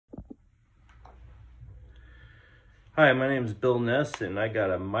Hi, my name is Bill Ness, and I got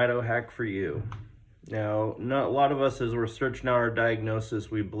a Mito hack for you. Now, not a lot of us, as we're searching out our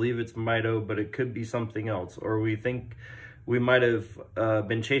diagnosis, we believe it's Mito, but it could be something else, or we think we might have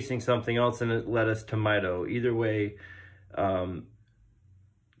been chasing something else and it led us to Mito. Either way, um,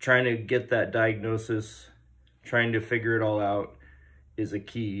 trying to get that diagnosis, trying to figure it all out is a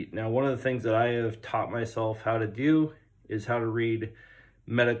key. Now, one of the things that I have taught myself how to do is how to read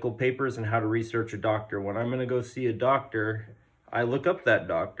medical papers and how to research a doctor. When I'm going to go see a doctor, I look up that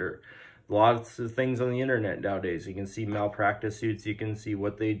doctor. Lots of things on the internet nowadays. You can see malpractice suits, you can see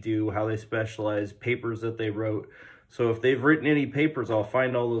what they do, how they specialize, papers that they wrote. So if they've written any papers, I'll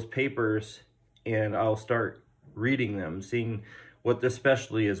find all those papers and I'll start reading them, seeing what their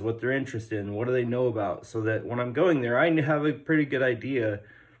specialty is, what they're interested in, what do they know about, so that when I'm going there, I have a pretty good idea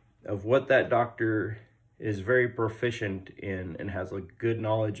of what that doctor is very proficient in and has a good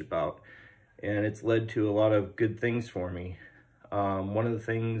knowledge about. And it's led to a lot of good things for me. One of the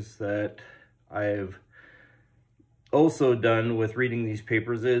things that I've also done with reading these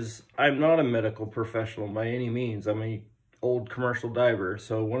papers is I'm not a medical professional by any means. I'm a old commercial diver.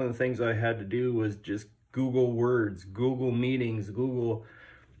 So one of the things I had to do was just Google words, Google meetings, Google,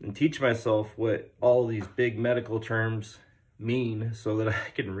 and teach myself what all these big medical terms mean so that I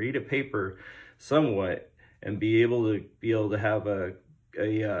can read a paper somewhat and be able to have a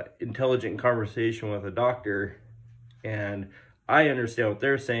intelligent conversation with a doctor, and I understand what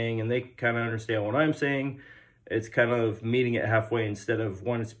they're saying and they kind of understand what I'm saying. It's kind of meeting it halfway. Instead of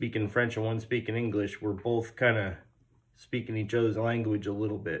one speaking French and one speaking English, we're both kind of speaking each other's language a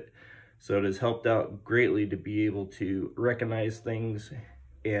little bit. So it has helped out greatly to be able to recognize things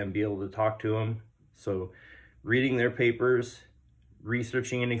and be able to talk to them. So reading their papers,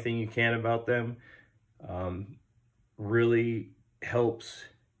 researching anything you can about them, really helps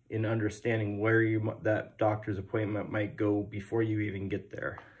in understanding where that doctor's appointment might go before you even get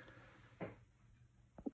there.